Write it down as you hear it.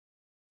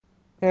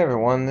Hey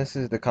everyone, this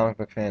is the Comic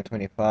Book Fan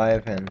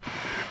 25, and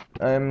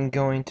today I'm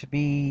going to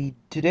be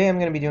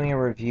doing a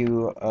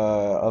review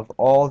of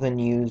all the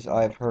news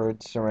I've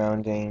heard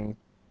surrounding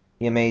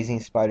The Amazing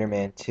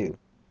Spider-Man 2.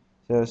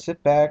 So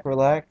sit back,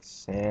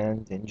 relax,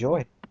 and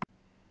enjoy.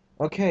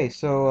 Okay,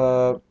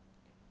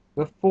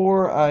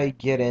 before I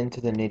get into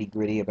the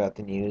nitty-gritty about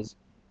the news,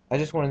 I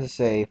just wanted to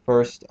say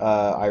first,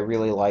 I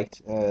really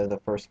liked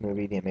the first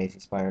movie, The Amazing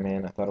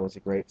Spider-Man. I thought it was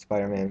a great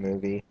Spider-Man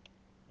movie.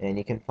 And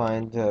you can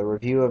find a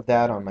review of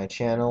that on my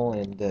channel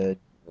in the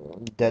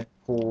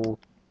Deadpool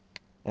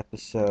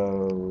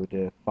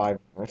episode 5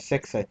 or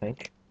 6, I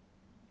think.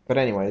 But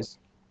anyways,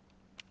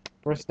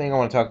 first thing I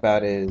want to talk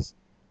about is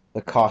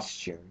the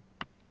costume.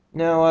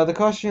 Now, the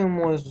costume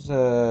was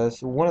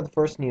one of the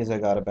first news I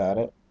got about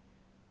it,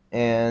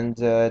 and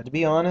to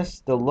be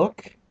honest,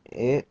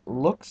 it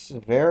looks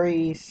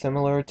very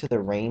similar to the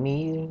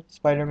Raimi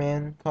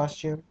Spider-Man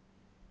costume,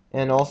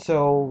 and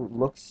also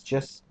looks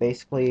just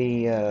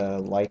basically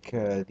like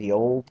the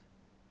old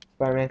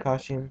Spider-Man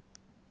costume.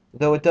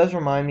 Though it does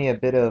remind me a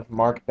bit of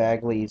Mark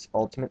Bagley's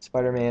Ultimate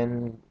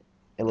Spider-Man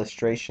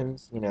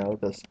illustrations,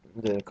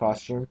 the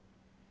costume.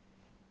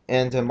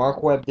 And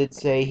Mark Webb did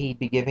say he'd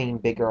be giving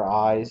bigger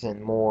eyes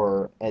and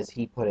more, as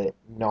he put it,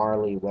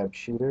 gnarly web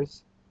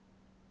shooters.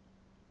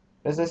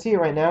 As I see it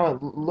right now,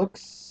 it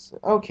looks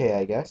okay,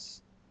 I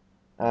guess.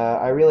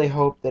 I really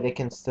hope that it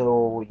can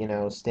still,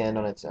 stand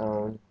on its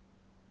own.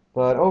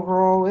 But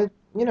overall, it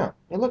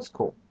looks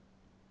cool.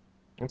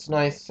 It's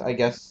nice, I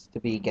guess, to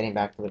be getting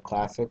back to the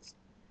classics.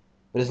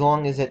 But as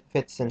long as it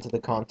fits into the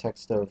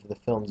context of the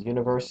film's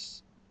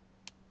universe,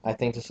 I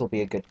think this will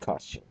be a good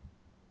costume.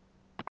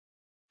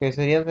 Okay, so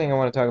the other thing I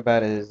want to talk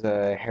about is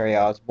Harry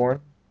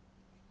Osborn.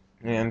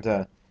 And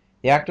the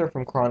actor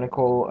from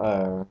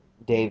Chronicle,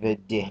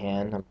 David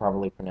Dehan, I'm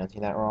probably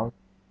pronouncing that wrong,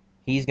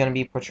 he's going to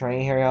be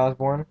portraying Harry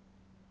Osborn.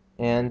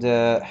 And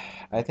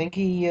I think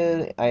he's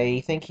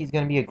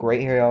going to be a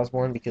great Harry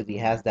Osborn because he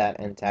has that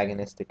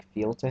antagonistic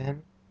feel to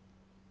him.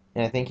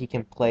 And I think he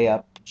can play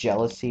up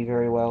jealousy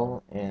very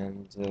well.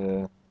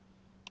 And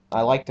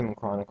I liked him in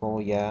Chronicle,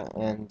 yeah.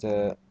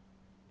 And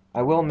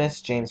I will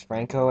miss James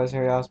Franco as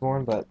Harry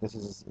Osborn, but this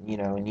is,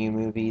 new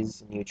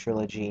movies, new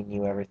trilogy,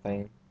 new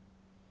everything.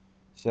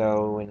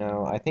 So,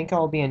 I think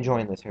I'll be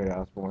enjoying this Harry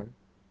Osborn.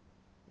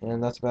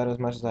 And that's about as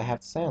much as I have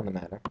to say on the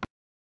matter.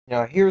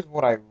 Now, here's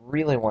what I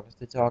really wanted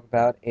to talk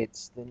about.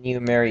 It's the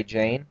new Mary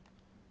Jane,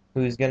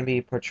 who's going to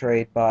be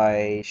portrayed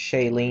by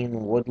Shailene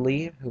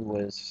Woodley, who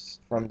was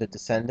from The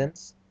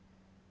Descendants.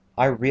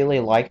 I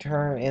really liked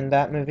her in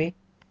that movie.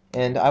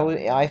 And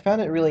I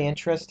found it really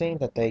interesting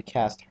that they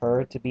cast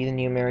her to be the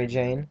new Mary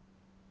Jane.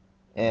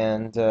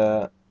 And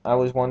I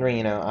was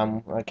wondering,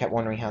 I kept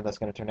wondering how that's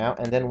going to turn out.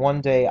 And then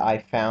one day I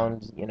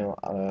found,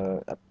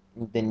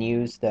 the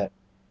news that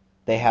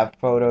they have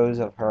photos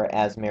of her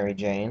as Mary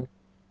Jane,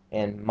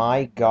 and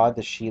my God,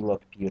 does she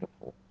look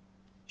beautiful.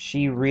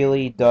 She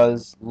really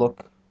does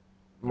look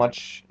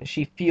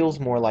she feels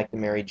more like the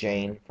Mary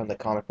Jane from the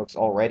comic books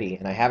already,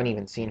 and I haven't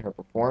even seen her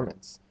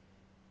performance.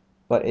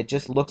 But it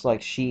just looks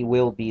like she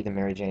will be the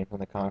Mary Jane from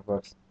the comic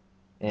books,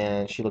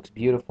 and she looks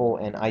beautiful,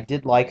 and I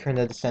did like her in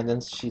The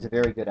Descendants. She's a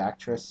very good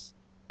actress.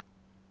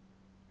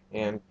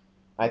 And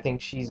I think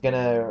she's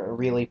gonna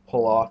really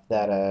pull off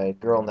that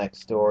girl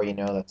next door,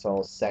 that's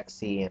all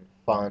sexy and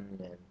fun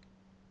and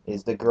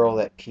is the girl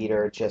that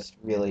Peter just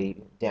really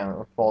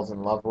down falls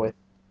in love with.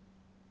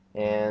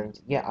 And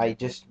yeah, I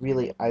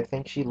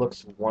think she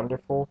looks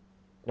wonderful.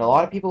 And a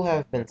lot of people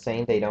have been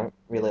saying they don't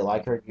really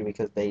like her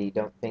because they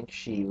don't think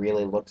she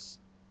really looks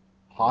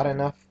hot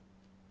enough.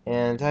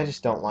 And I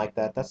just don't like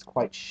that. That's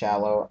quite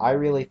shallow. I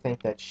really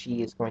think that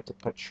she is going to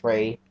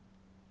portray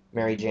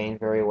Mary Jane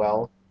very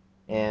well,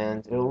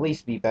 and it'll at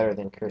least be better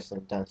than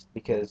Kirsten Dunst,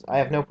 because I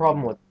have no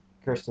problem with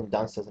Kirsten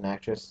Dunst as an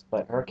actress,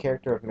 but her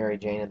character of Mary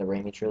Jane in the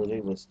Raimi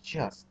trilogy was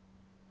just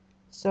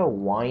so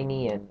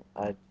whiny and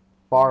a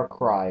far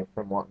cry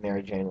from what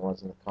Mary Jane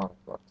was in the comic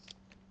books.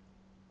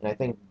 And I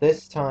think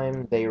this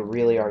time they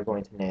really are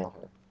going to nail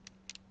her,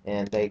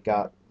 and they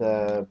got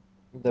the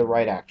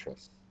right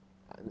actress.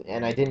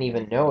 And I didn't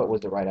even know it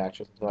was the right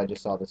actress until I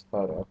just saw this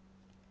photo.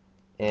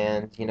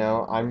 And,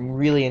 I'm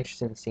really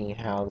interested in seeing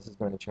how this is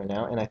going to turn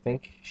out, and I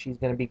think she's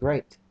going to be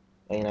great.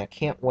 And I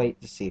can't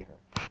wait to see her.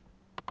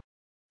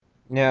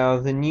 Now,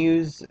 the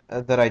news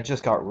that I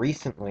just got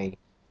recently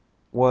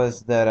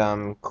was that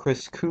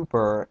Chris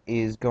Cooper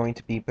is going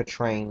to be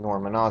portraying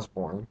Norman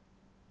Osborn.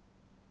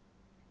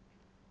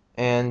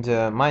 And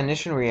my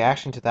initial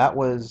reaction to that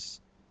was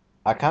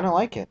I kind of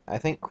like it. I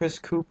think Chris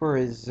Cooper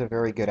is a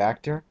very good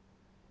actor.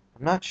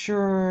 I'm not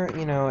sure,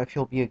 if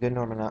he'll be a good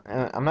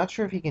I'm not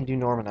sure if he can do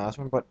Norman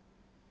Osborn, but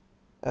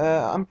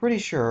I'm pretty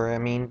sure. I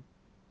mean,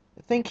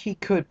 I think he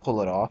could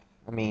pull it off.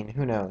 I mean,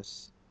 who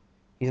knows?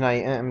 He's not.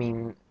 I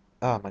mean,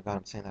 oh my God,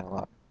 I'm saying that a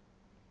lot.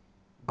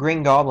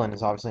 Green Goblin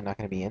is obviously not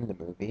going to be in the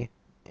movie,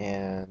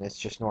 and it's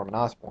just Norman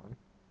Osborn.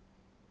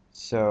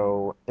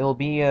 So it'll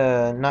be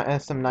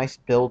some nice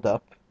build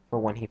up for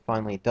when he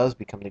finally does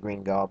become the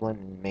Green Goblin,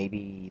 in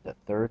maybe the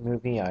third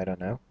movie. I don't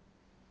know.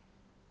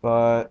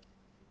 But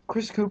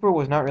Chris Cooper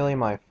was not really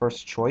my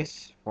first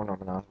choice for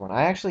Norman Osborn.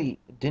 I actually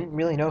didn't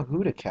really know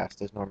who to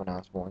cast as Norman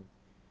Osborn.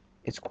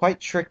 It's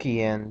quite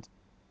tricky, and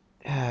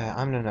I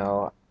don't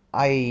know.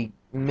 I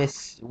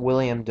miss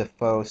William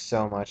Dafoe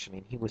so much. I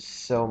mean, he was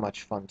so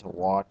much fun to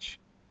watch,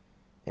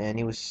 and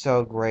he was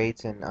so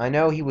great. And I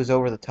know he was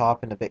over the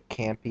top and a bit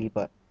campy,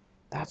 but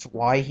that's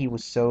why he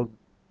was so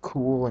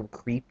cool and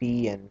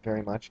creepy and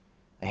very much.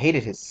 I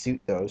hated his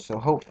suit though, so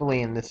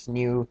hopefully in this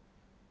new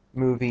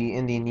movie,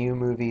 in the new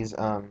movies,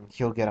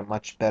 he'll get a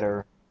much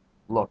better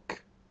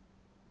look.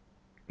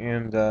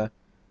 And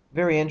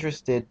very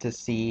interested to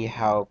see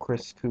how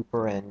Chris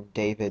Cooper and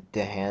David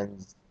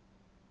Dehane's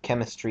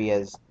chemistry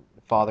as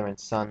father and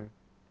son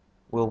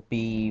will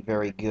be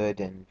very good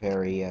and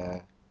very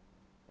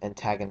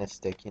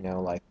antagonistic,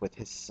 like with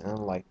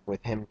like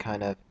with him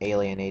kind of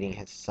alienating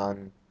his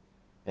son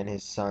and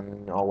his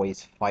son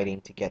always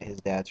fighting to get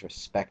his dad's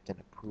respect and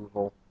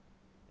approval.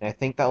 And I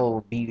think that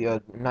will be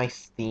a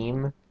nice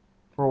theme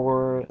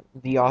for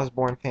the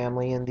Osborn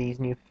family in these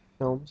new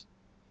films.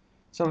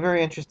 So I'm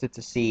very interested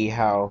to see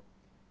how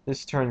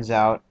this turns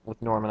out with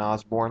Norman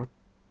Osborn.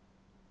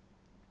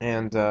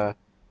 And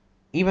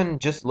even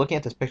just looking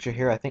at this picture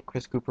here, I think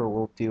Chris Cooper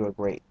will do a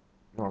great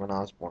Norman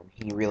Osborn.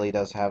 He really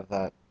does have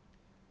that,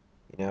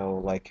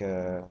 like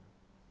a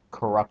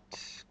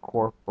corrupt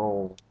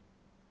corporal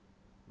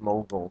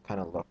mogul kind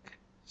of look.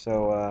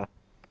 So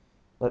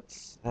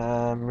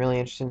I'm really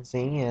interested in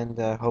seeing and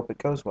hope it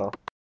goes well.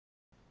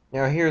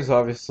 Now here's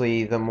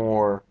obviously the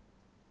most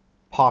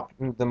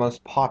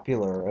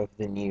popular of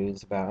the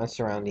news about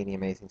surrounding the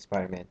Amazing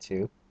Spider-Man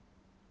 2,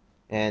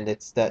 and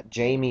it's that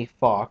Jamie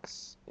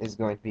Foxx is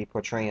going to be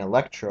portraying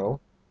Electro,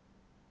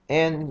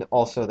 and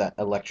also that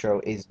Electro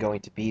is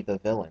going to be the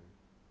villain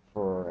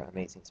for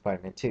Amazing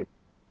Spider-Man 2.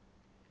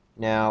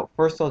 Now,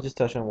 first I'll just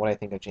touch on what I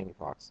think of Jamie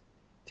Foxx.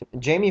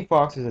 Jamie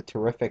Foxx is a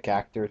terrific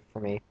actor for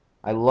me.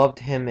 I loved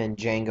him in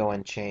Django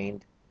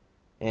Unchained,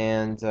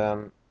 and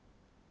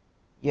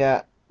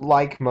yeah,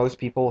 like most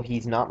people,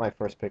 he's not my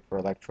first pick for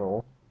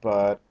Electro,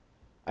 but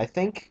I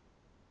think,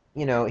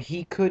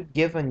 he could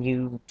give a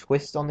new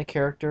twist on the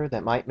character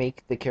that might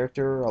make the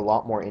character a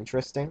lot more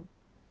interesting.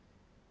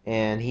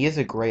 And he is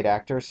a great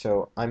actor,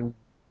 so I'm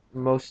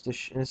most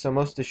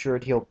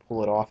assured he'll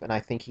pull it off, and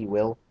I think he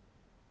will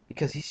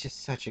because he's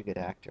just such a good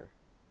actor.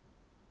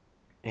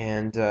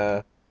 And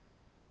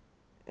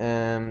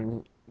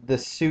the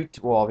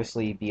suit will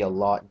obviously be a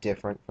lot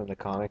different from the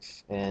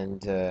comics,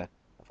 and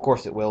of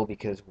course it will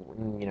because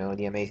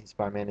the Amazing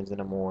Spider-Man is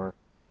in a more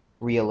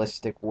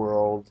realistic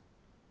world,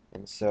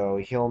 and so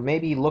he'll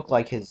maybe look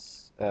like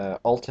his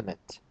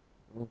Ultimate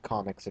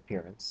comics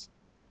appearance,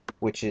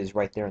 which is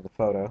right there in the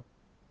photo.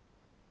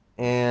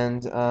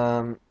 And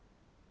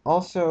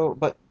also,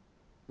 but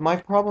my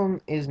problem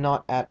is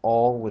not at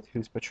all with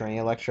who's portraying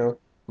Electro.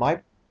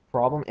 My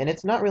problem, and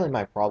it's not really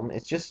my problem,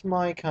 it's just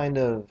my kind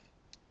of,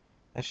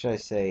 how should I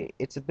say,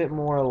 it's a bit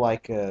more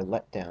like a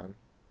letdown.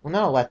 Well,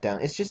 not a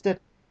letdown, it's just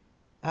that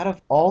out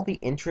of all the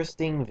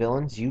interesting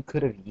villains you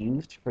could have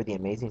used for the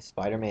Amazing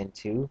Spider-Man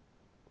 2,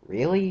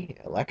 really?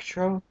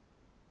 Electro?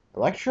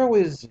 Electro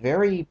is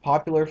very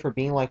popular for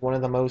being like one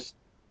of the most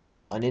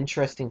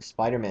uninteresting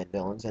Spider-Man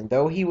villains, and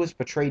though he was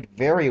portrayed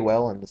very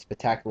well in the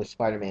Spectacular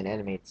Spider-Man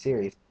animated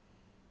series,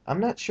 I'm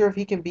not sure if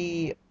he can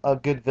be a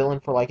good villain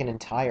for like an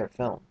entire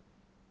film.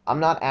 I'm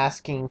not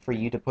asking for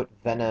you to put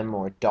Venom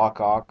or Doc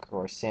Ock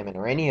or Salmon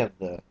or any of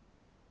the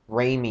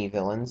Raimi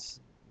villains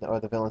or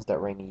the villains that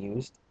Raimi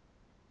used.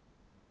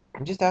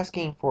 I'm just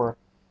asking for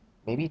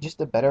maybe just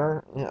a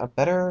better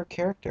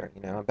character,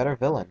 a better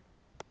villain.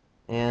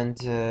 And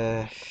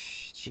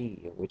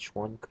gee, which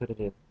one could it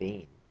have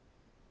been?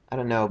 I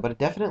don't know, but it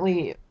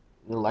definitely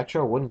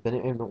Electro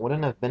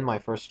wouldn't have been my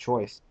first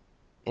choice.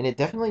 And it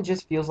definitely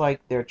just feels like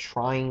they're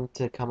trying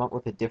to come up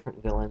with a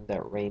different villain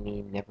that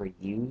Raimi never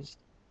used.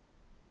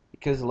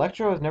 Because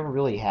Electro has never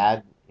really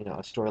had, a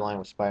storyline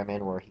with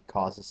Spider-Man where he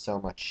causes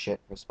so much shit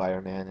for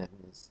Spider-Man and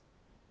is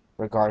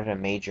regarded a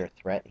major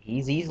threat.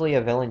 He's easily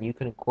a villain you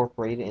could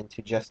incorporate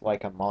into just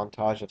like a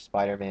montage of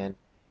Spider-Man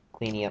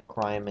cleaning up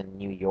crime in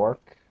New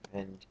York,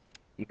 and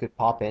you could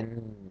pop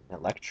in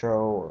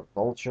Electro or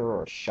Vulture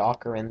or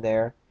Shocker in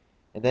there,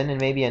 and then in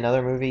maybe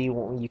another movie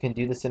you can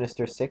do the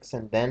Sinister Six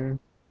and then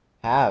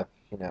have,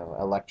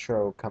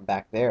 Electro come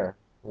back there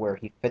where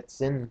he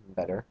fits in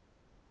better.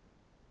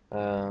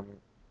 Um,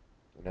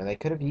 they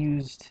could have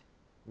used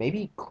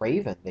maybe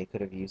Craven. They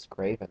could have used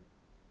Craven.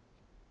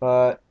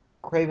 But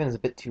Craven is a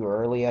bit too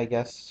early, I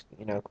guess.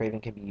 Craven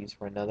can be used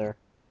for another.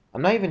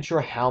 I'm not even sure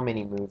how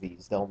many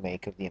movies they'll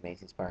make of The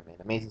Amazing Spider-Man.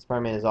 Amazing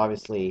Spider-Man is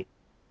obviously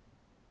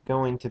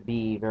going to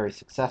be very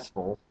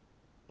successful,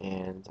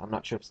 and I'm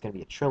not sure if it's going to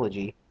be a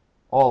trilogy.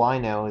 All I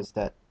know is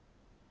that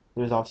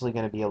there's obviously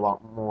going to be a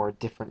lot more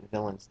different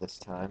villains this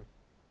time.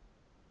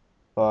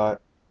 But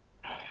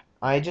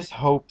I just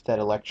hope that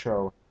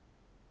Electro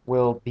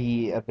will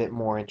be a bit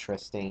more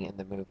interesting in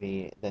the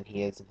movie than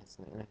he is in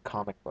the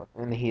comic book,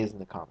 than he is in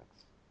the comics.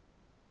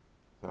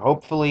 So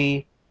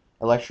hopefully,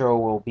 Electro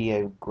will be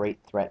a great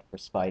threat for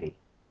Spidey.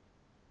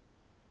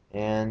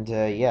 And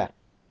yeah,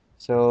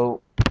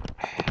 So,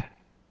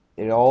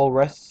 it all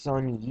rests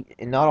on you,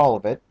 not all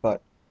of it,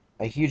 but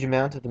a huge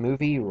amount of the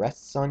movie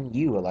rests on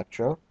you,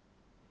 Electro.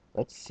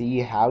 Let's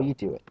see how you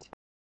do it.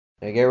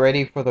 Now get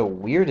ready for the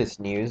weirdest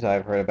news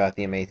I've heard about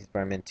The Amazing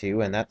Spider-Man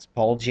 2, and that's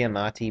Paul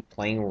Giamatti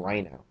playing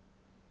Rhino.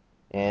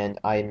 And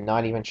I'm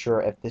not even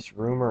sure if this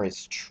rumor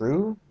is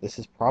true. This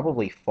is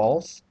probably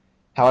false.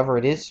 However,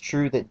 it is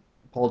true that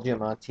Paul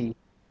Giamatti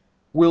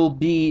will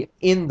be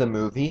in the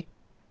movie.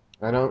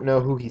 I don't know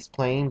who he's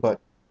playing, but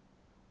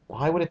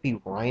why would it be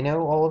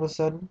Rhino all of a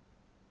sudden?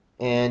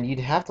 And you'd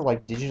have to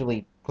like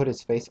digitally put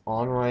his face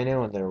on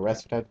Rhino, and the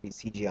rest would have to be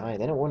CGI,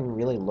 and then it wouldn't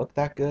really look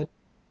that good.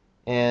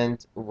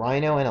 And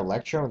Rhino and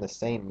Electro in the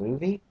same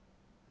movie?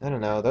 I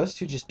don't know, those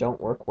two just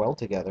don't work well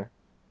together.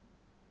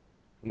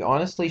 We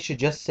honestly should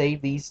just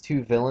save these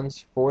two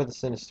villains for the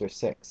Sinister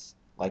Six,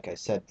 like I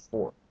said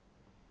before.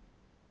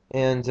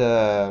 And,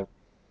 I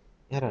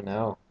don't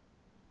know.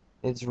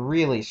 It's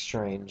really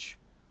strange.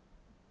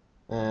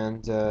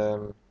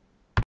 And,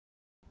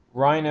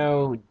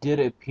 Rhino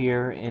did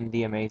appear in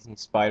the Amazing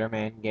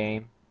Spider-Man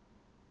game,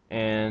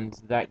 and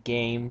that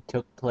game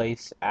took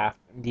place after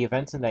the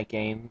events in that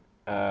game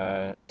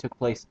took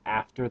place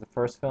after the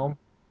first film,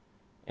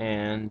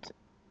 and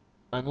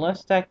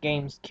unless that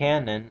game's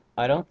canon,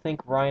 I don't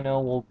think Rhino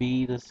will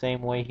be the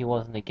same way he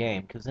was in the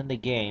game, because in the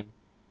game,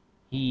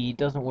 he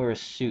doesn't wear a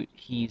suit.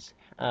 He's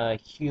a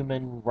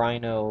human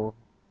Rhino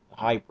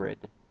hybrid.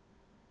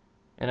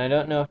 And I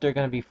don't know if they're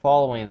going to be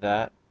following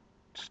that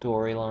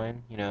storyline,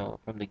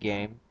 from the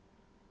game.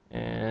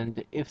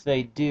 And if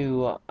they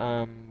do,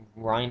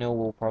 Rhino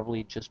will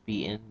probably just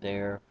be in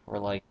there for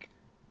like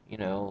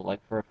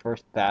for a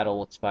first battle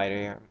with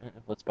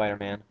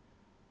Spider-Man,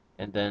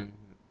 and then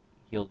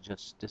he'll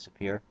just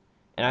disappear.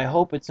 And I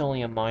hope it's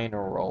only a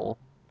minor role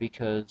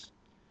because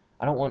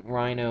I don't want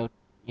Rhino,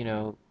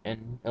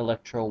 and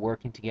Electro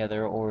working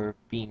together or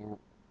being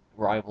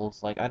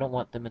rivals. Like I don't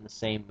want them in the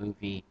same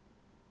movie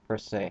per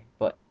se.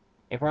 But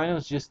if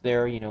Rhino's just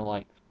there,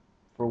 like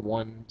for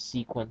one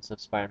sequence of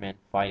Spider-Man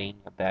fighting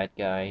a bad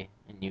guy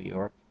in New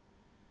York,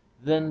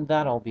 then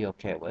that I'll be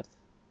okay with.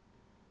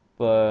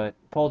 But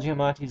Paul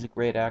Giamatti's a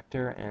great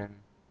actor, and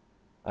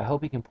I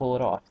hope he can pull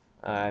it off.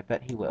 I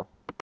bet he will.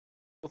 I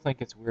still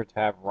think it's weird to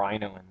have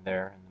Rhino in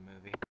there in the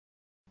movie.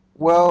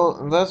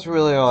 Well, that's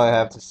really all I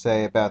have to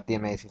say about The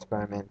Amazing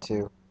Spider-Man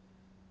 2.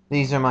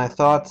 These are my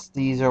thoughts,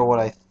 these are what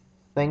I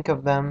think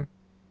of them,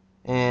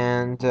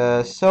 and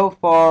so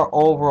far,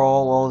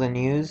 overall, all the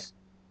news,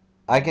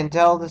 I can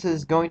tell this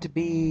is going to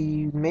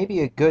be maybe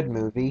a good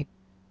movie,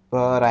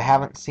 but I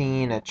haven't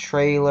seen a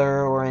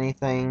trailer or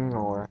anything,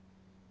 or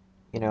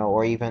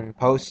even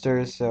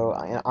posters, so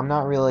I'm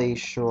not really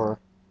sure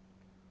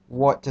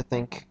what to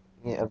think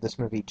of this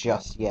movie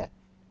just yet.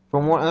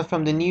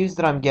 From the news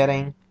that I'm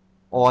getting,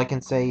 all I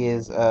can say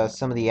is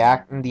some of the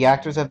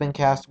actors have been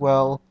cast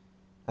well.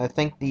 I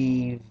think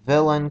the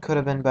villain could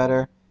have been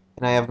better,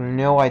 and I have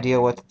no idea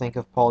what to think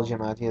of Paul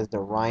Giamatti as the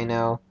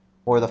Rhino,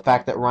 or the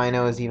fact that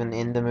Rhino is even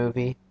in the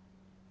movie,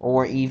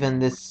 or even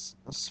this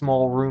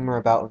small rumor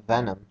about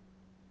Venom.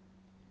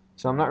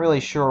 So I'm not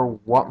really sure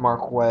what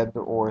Mark Webb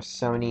or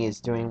Sony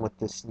is doing with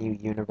this new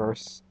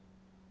universe.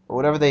 But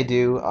whatever they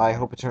do, I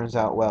hope it turns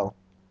out well.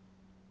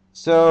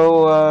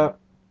 So,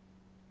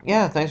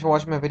 yeah, thanks for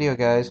watching my video,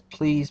 guys.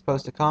 Please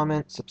post a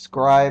comment,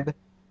 subscribe,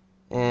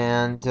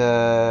 and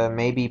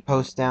maybe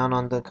post down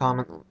on the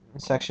comment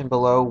section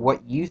below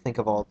what you think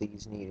of all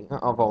this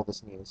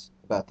news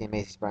about the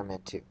Amazing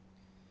Spider-Man 2.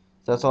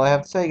 So that's all I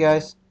have to say,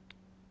 guys.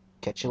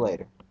 Catch you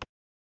later.